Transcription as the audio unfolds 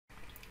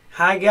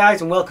Hi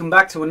guys, and welcome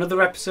back to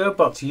another episode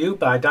brought to you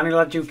by Danny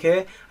Lad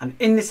UK. And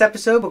in this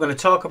episode we're going to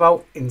talk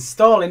about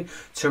installing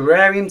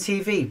Terrarium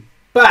TV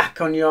back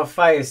on your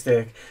Fire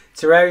Stick.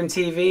 Terrarium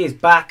TV is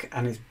back,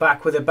 and it's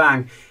back with a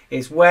bang.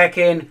 It's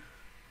working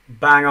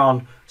bang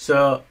on.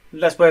 So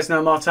let's waste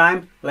no more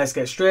time. Let's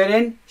get straight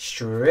in,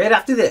 straight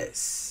after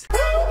this.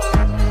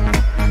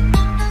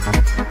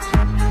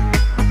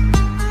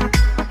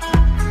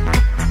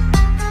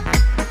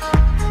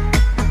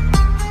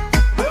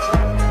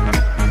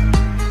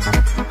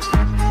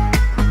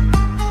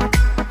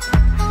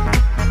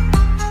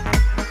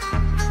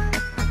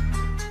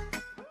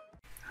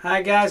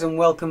 Hi guys, and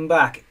welcome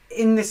back.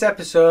 In this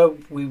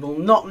episode we will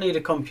not need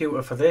a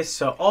computer for this,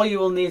 so all you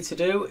will need to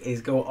do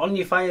is go on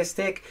your Fire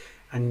Stick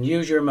and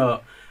use your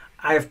remote.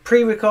 I have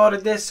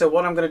pre-recorded this, so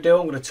what I'm going to do,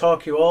 I'm going to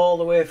talk you all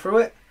the way through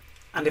it,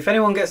 and if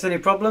anyone gets any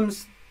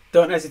problems,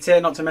 don't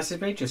hesitate not to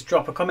message me. Just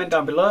drop a comment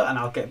down below and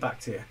I'll get back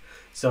to you.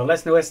 So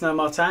let's not waste no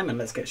more time and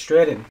let's get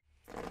straight in.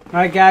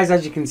 Alright guys,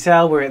 as you can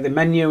tell we're at the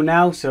menu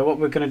now, so what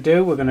we're going to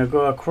do, we're going to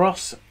go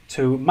across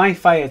to My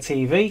Fire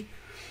TV.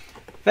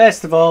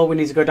 First of all, we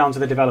need to go down to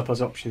the developers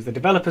options. The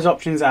developers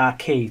options are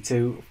key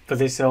for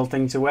this whole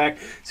thing to work.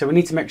 So we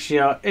need to make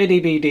sure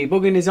ADB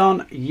debugging is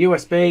on,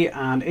 USB,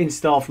 and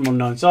install from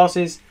unknown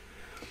sources.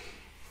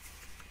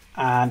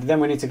 And then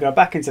we need to go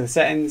back into the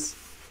settings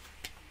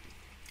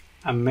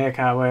and make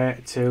our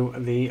way to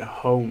the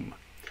home.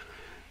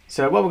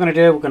 So what we're going to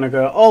do, we're going to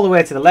go all the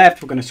way to the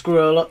left, we're going to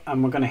scroll up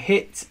and we're going to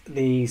hit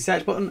the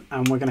search button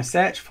and we're going to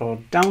search for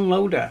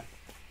Downloader.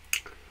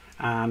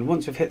 And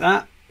once we've hit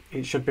that,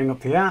 it should bring up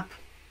the app.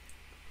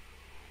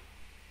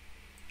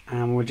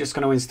 And we're just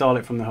going to install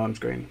it from the home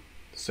screen.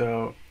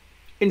 So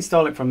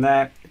install it from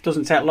there. It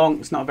doesn't take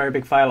long, it's not a very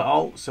big file at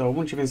all. So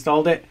once you've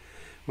installed it,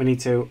 we need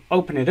to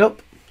open it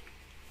up.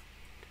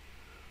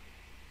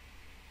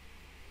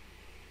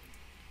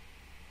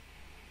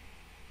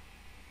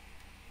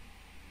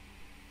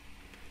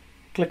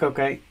 Click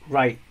OK.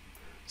 Right.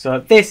 So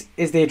this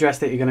is the address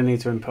that you're going to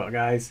need to input,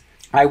 guys.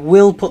 I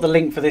will put the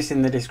link for this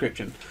in the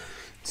description.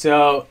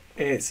 So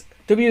it's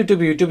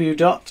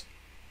www.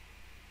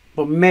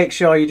 But make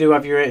sure you do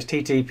have your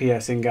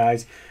HTTPS in,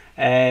 guys.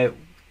 That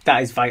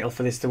is vital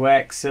for this to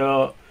work.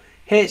 So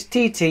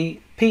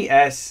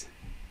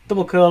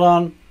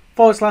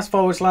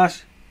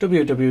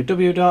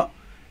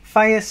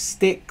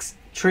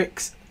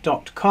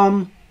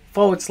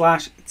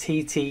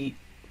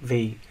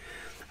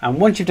And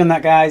once you've done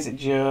that, guys,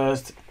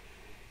 just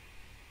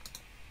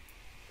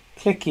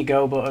click your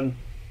go button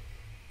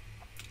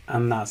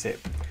and that's it.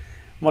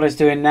 What it's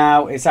doing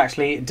now is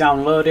actually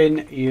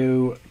downloading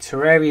your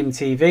Terrarium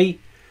TV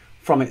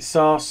from its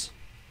source.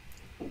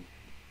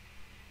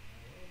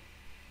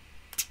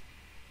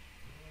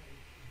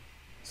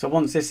 So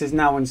once this is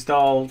now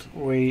installed,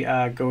 we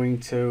are going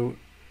to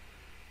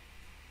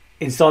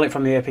install it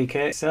from the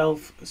APK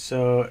itself.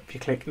 So if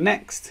you click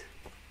next,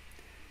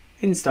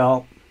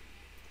 install,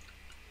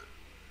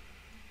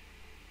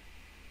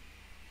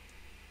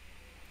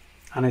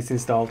 and it's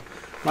installed.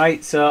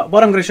 Right, so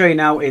what I'm going to show you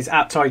now is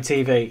Aptoide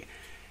TV.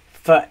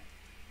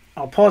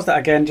 I'll pause that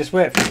again, just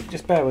bear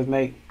with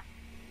me.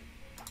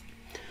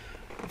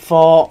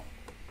 For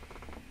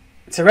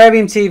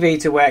Terrarium TV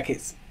to work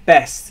its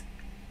best,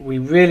 we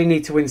really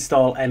need to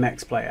install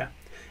MX Player.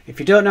 If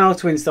you don't know how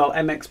to install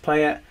MX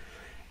Player,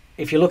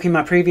 if you look in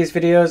my previous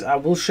videos, I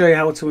will show you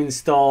how to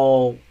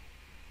install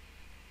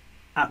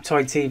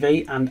Aptoide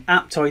TV, and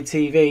Aptoide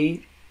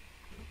TV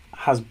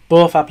has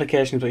both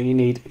applications that you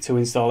need to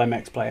install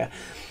MX Player.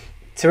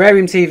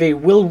 Terrarium TV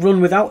will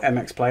run without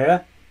MX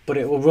Player, but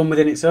it will run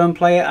within its own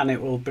player and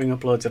it will bring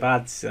up loads of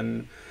ads,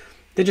 and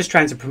they're just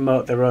trying to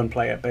promote their own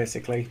player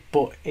basically,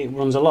 but it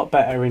runs a lot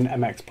better in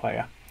MX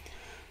Player.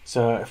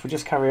 So if we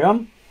just carry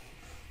on,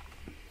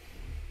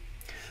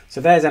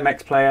 so there's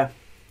MX Player.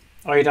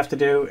 All you'd have to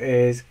do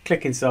is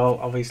click install.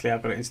 Obviously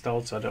I've got it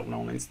installed, so I don't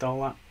want to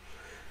install that.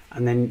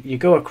 And then you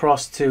go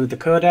across to the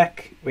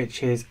codec,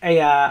 which is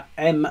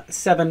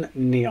ARM7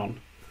 Neon.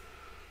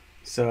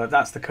 So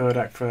that's the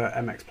codec for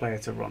MX Player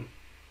to run.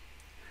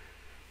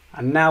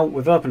 And now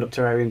we've opened up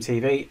Terrarium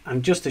TV,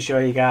 and just to show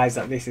you guys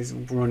that this is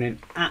running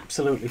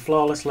absolutely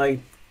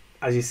flawlessly,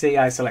 as you see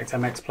I select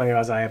MX Player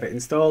as I have it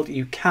installed.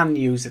 You can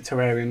use the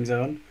Terrarium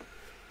Zone.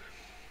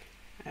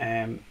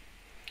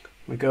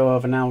 We go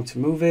over now to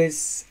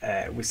movies.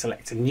 We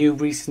select a new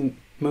recent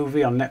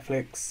movie on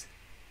Netflix,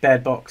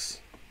 Bird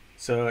Box.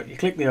 So you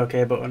click the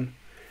OK button,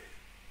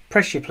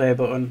 press your play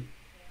button,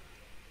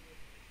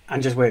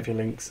 and just wait for your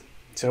links.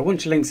 So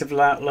once your links have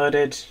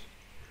loaded,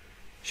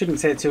 shouldn't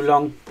take too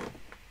long.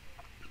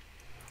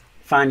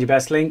 Find your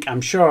best link. I'm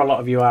sure a lot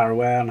of you are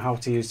aware on how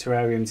to use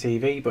Terrarium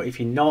TV, but if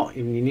you're not, if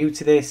you're new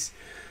to this,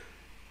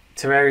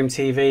 Terrarium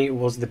TV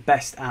was the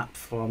best app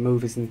for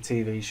movies and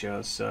TV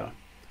shows. So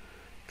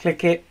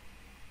click it.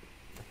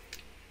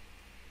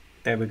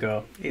 There we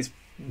go. It's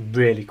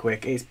really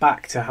quick. It's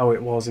back to how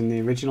it was in the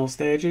original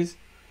stages.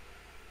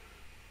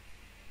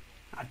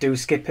 I do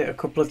skip it a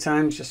couple of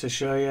times just to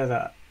show you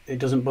that it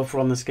doesn't buffer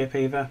on the skip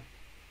either.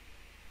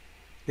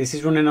 This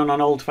is running on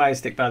an old Fire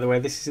Stick, by the way.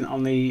 This isn't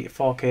on the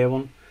 4K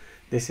one.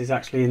 This is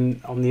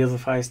actually on the other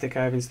Fire Stick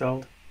I've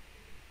installed.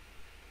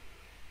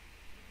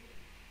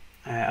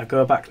 I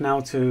go back now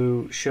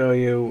to show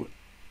you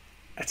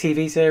a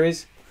TV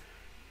series.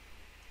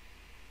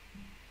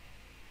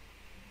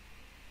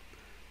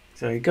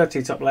 So you go to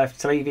your top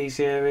left, TV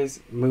series,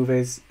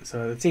 movies.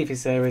 So the TV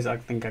series, I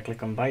think I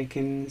click on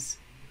Vikings.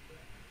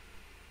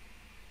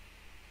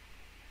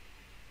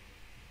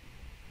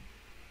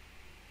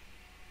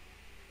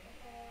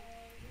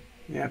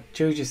 Yep,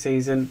 choose your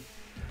season.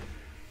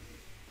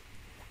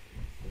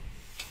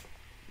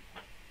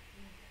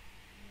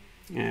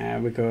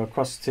 We go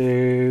across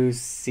to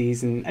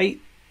season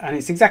 8, and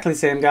it's exactly the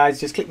same, guys.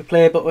 Just click the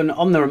play button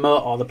on the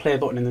remote or the play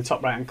button in the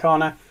top right hand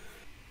corner,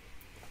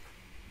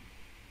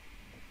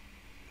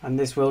 and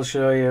this will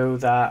show you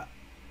that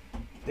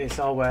it's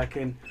all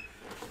working.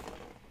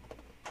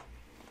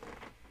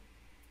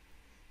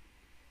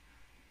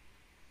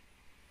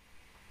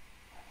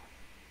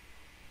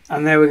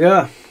 And there we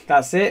go.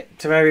 That's it.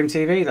 Terrarium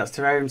TV. That's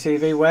Terrarium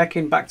TV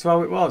working back to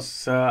how it was.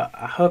 So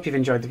I hope you've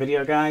enjoyed the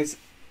video, guys.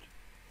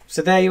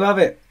 So there you have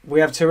it.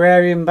 We have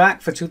Terrarium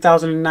back for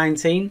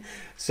 2019.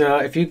 So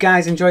if you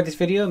guys enjoyed this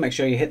video, make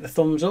sure you hit the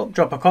thumbs up,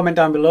 drop a comment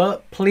down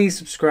below, please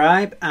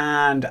subscribe,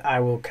 and I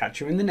will catch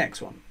you in the next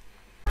one.